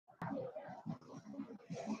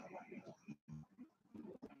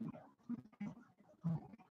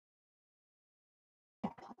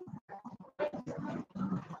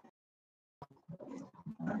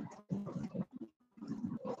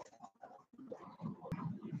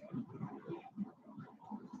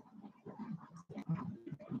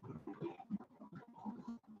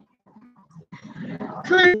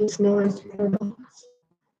kind of nice products.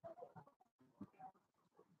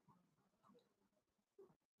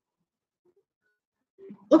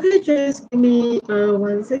 Okay, just give me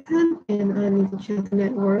 1 second and I need to check the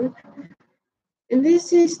network. And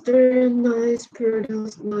this is the nice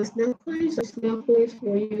products, nice necklace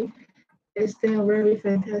for you. It's they're very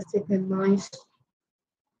fantastic and nice.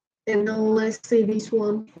 And now let's see this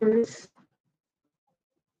one first.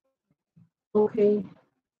 Okay,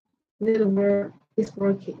 network is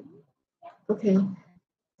working. Okay.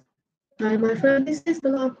 Hi, my friend. This is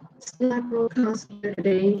the live broadcast here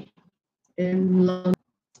today in London.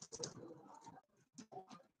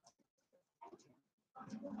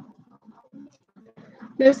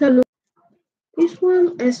 There's a look. This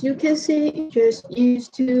one, as you can see, just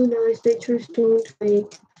used two nice nature stone to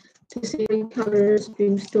make the same colors,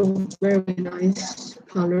 dreamstone, very nice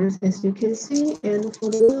colors as you can see. And for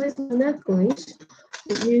the nice necklace,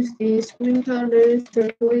 we use these green colors,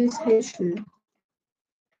 turquoise Haitian.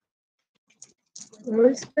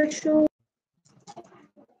 Very special.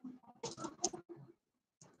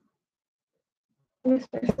 Very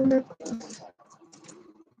special necklace.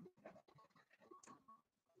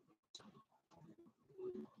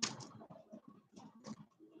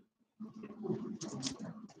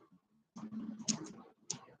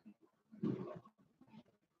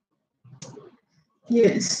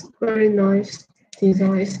 Yes, very nice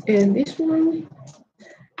designs. And this one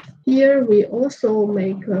here we also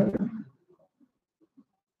make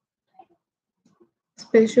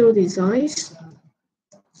special designs.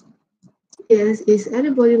 Yes, is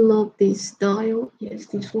anybody love this style? Yes,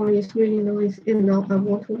 this one is really nice. And now I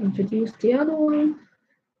want to introduce the other one.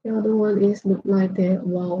 The other one is look like that.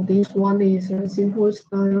 Wow, this one is a simple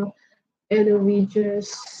style, and we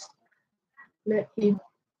just let it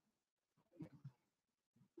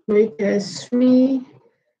make as three.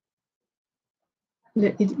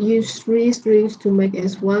 Let it use three strings to make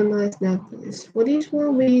as one nice necklace. For this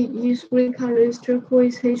one, we use green colors,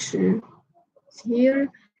 turquoise Haitian here,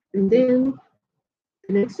 and then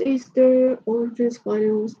the next is the orange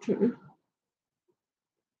spinal string.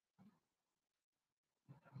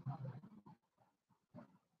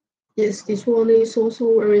 Yes, this one is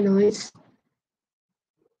also very nice.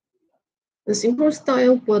 A simple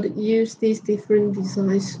style, but use these different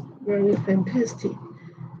designs, very fantastic.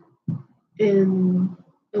 And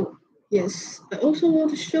oh, yes, I also want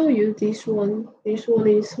to show you this one. This one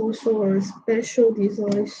is also a special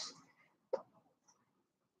design.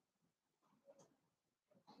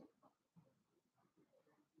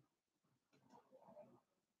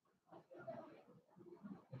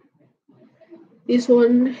 This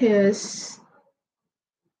one has,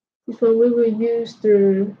 this one we will use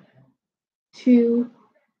the two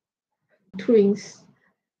twins,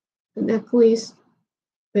 the necklace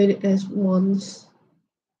made as ones.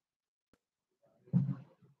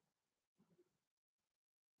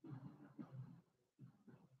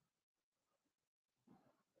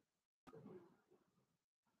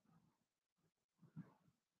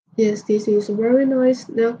 Yes, this is a very nice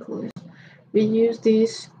necklace. We use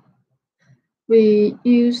this. We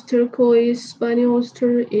use turquoise, spiny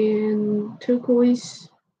oyster, and turquoise,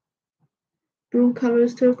 blue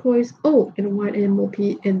colors, turquoise. Oh, and white MOP,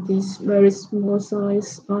 and this very small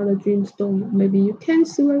size are the dreamstone. Maybe you can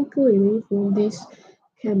see very clearly from this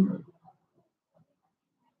camera.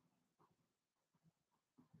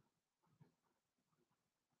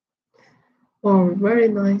 Oh, very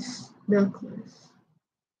nice necklace.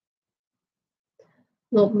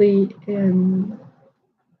 Lovely and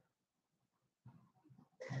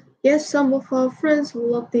yes, some of our friends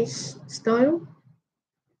will love this style.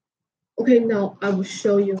 Okay, now I will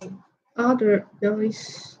show you other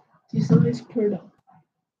nice designs product.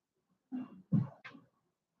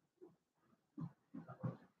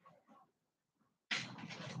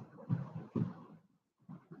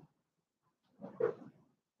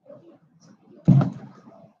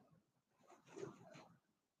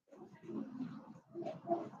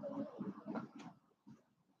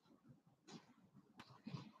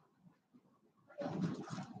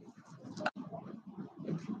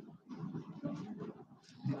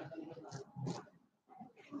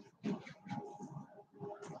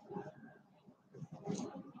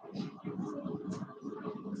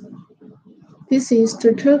 This is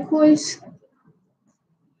the turquoise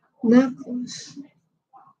necklace.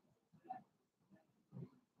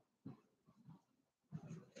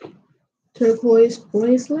 Turquoise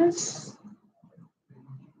bracelets.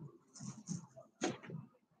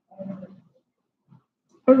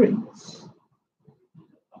 Earrings.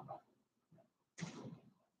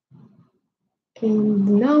 And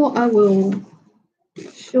now I will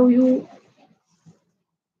show you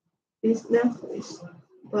this necklace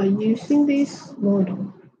by using this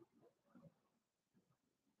model.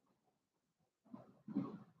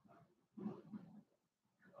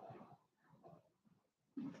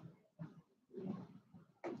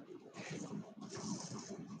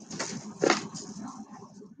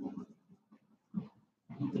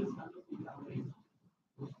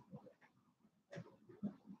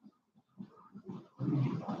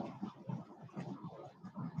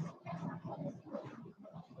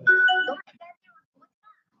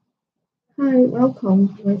 Hi,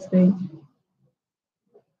 welcome to my stage.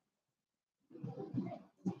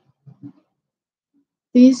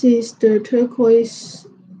 This is the turquoise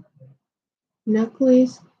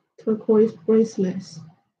necklace, turquoise bracelet,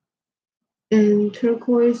 and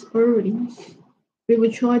turquoise earrings. We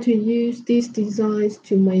will try to use these designs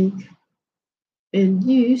to make and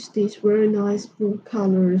use these very nice blue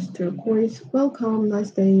colors, turquoise. Welcome, nice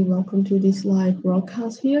day. Welcome to this live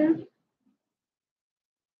broadcast here.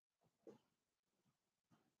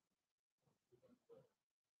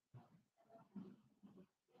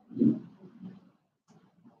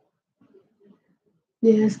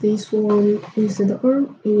 Yes, this one is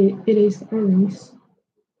it is earrings.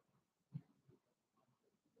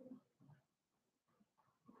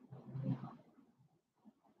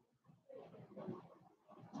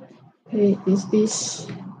 Okay, is this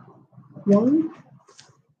one?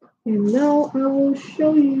 And now I will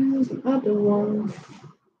show you the other one.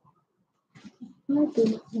 Other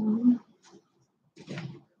one.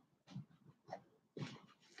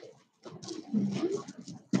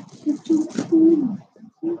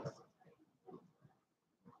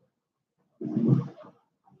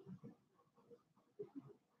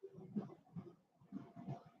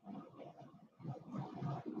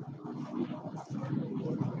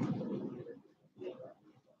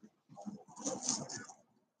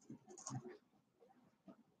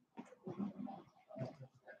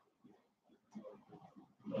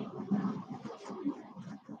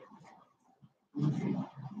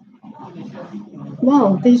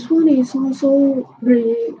 Wow, this one is also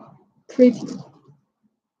really pretty.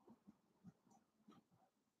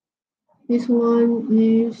 This one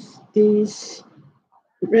use this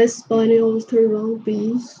red spiny oyster round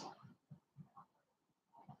beads.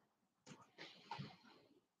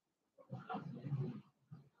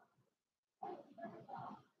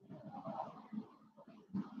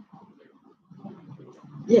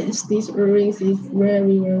 Yes, these earrings is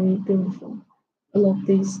very, very beautiful. I love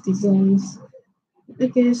these designs. I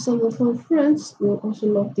guess some of our friends will also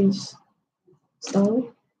love this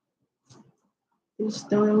style. This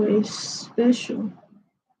style is special.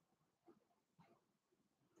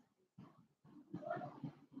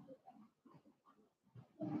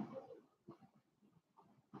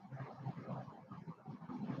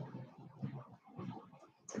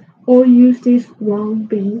 Or use these round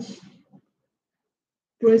beads.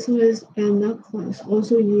 Bracelets and necklace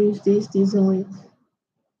also use these designs.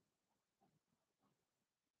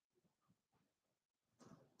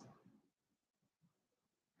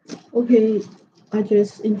 Okay, I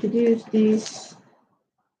just introduced these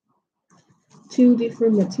two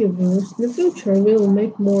different materials. In the future, we will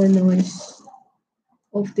make more noise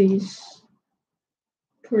of these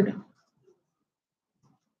products.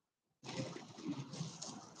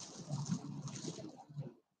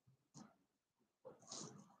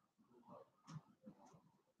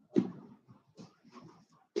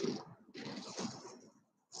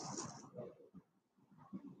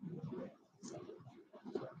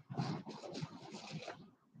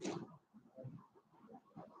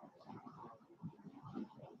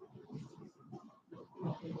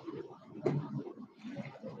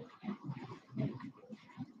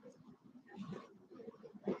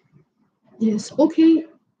 Yes, okay.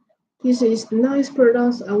 This is the nice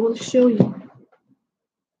products I want to show you.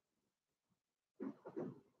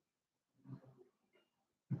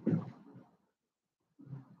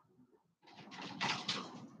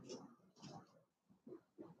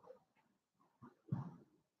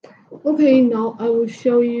 Okay, now I will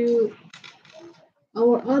show you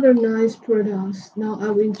our other nice products. Now I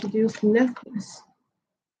will introduce necklace.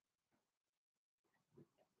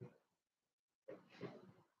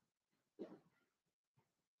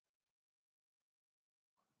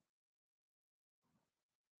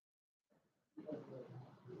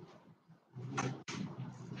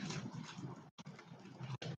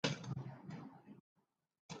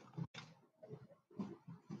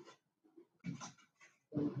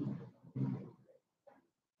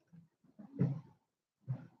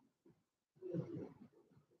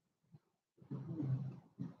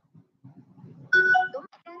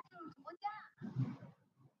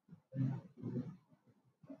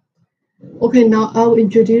 Okay, now I'll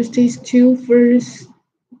introduce these two first.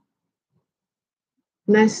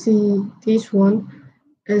 Let's see this one,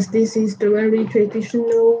 as this is the very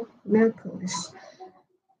traditional necklace.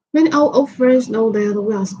 Many our friends know that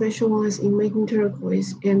we are specialized in making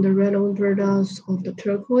turquoise and the relevant products of the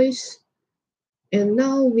turquoise. And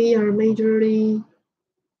now we're mainly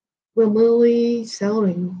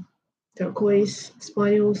selling turquoise,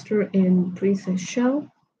 spiny oyster, and princess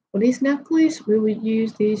shell. For this necklace, we will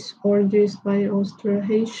use this orange spiny oyster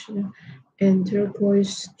Haitian and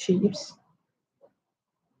turquoise chips.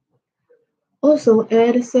 Also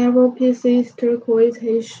add several pieces turquoise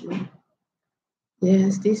Haitian.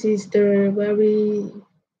 Yes, this is the very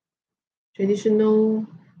traditional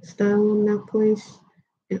style necklace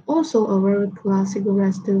and also a very classic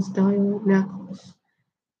Western style necklace.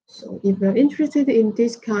 So if you're interested in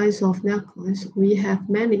these kinds of necklace, we have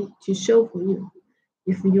many to show for you.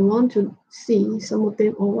 If you want to see some of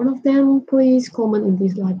them or one of them, please comment in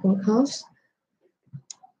this live broadcast.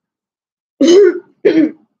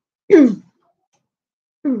 Okay.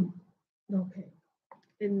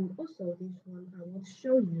 And also this one, I will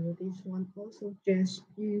show you this one also just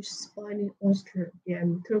use spiny oyster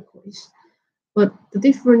and turquoise. But the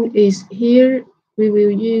difference is here we will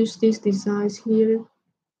use these designs here.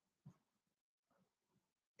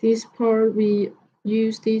 This part we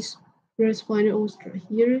use this red spiny oyster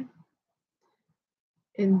here.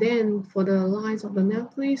 And then for the lines of the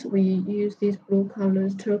necklace, we use this blue color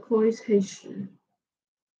turquoise Haitian.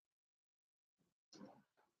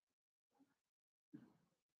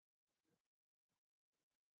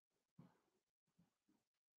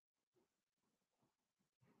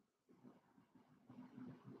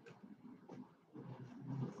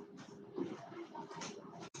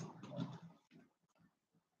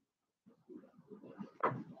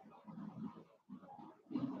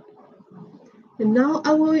 And now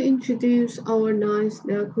I will introduce our nice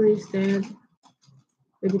necklace that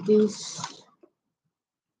with this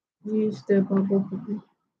use the bumblebee.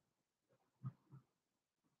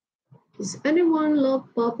 Does anyone love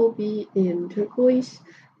bumblebee in turquoise?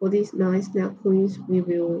 For this nice necklace, we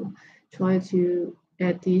will try to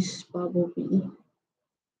add this bumblebee.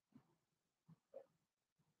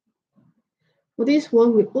 For this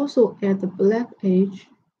one, we also add the black edge.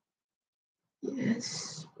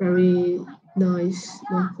 Yes, very nice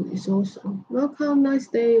necklace also. Welcome, nice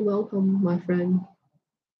day. Welcome, my friend.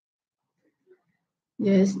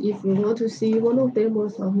 Yes, if you want to see one of them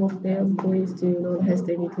or some of them, please do not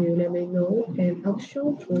hesitate to let me know and I'll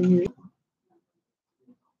show for you.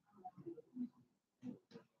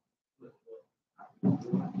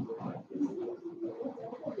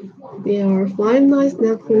 There are five nice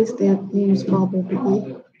necklaces that use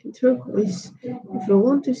bumblebee and turquoise. If you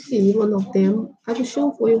want to see one of them, I will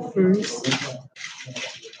show for you first.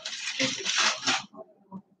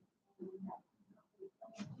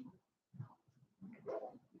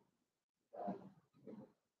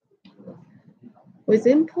 For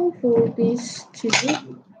example, for these two,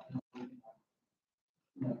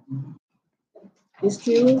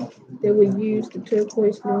 they will use the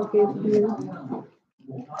turquoise nugget here.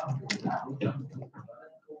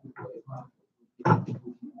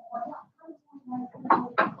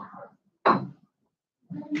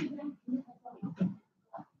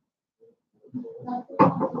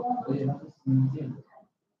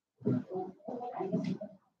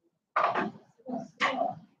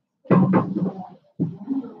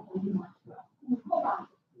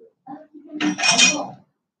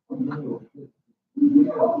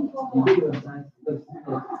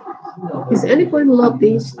 Does anyone love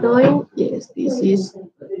this style? Yes, this is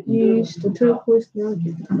use the turquoise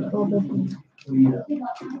nugget, probably.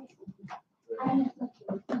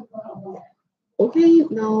 Okay,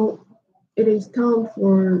 now it is time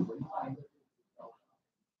for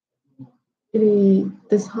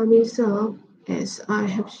this honey's up as I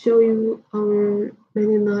have shown you our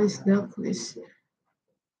very nice necklace.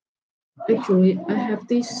 Actually, I have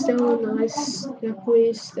this so nice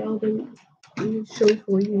necklace that I will show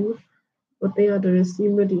for you, but they are the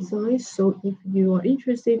similar designs. So if you are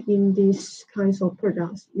interested in these kinds of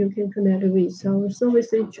products, you can connect with our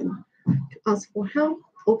service agent to ask for help.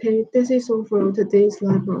 Okay, this is all for today's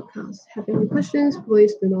live broadcast. Have any questions?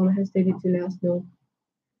 Please do not hesitate to let us know.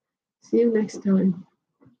 See you next time.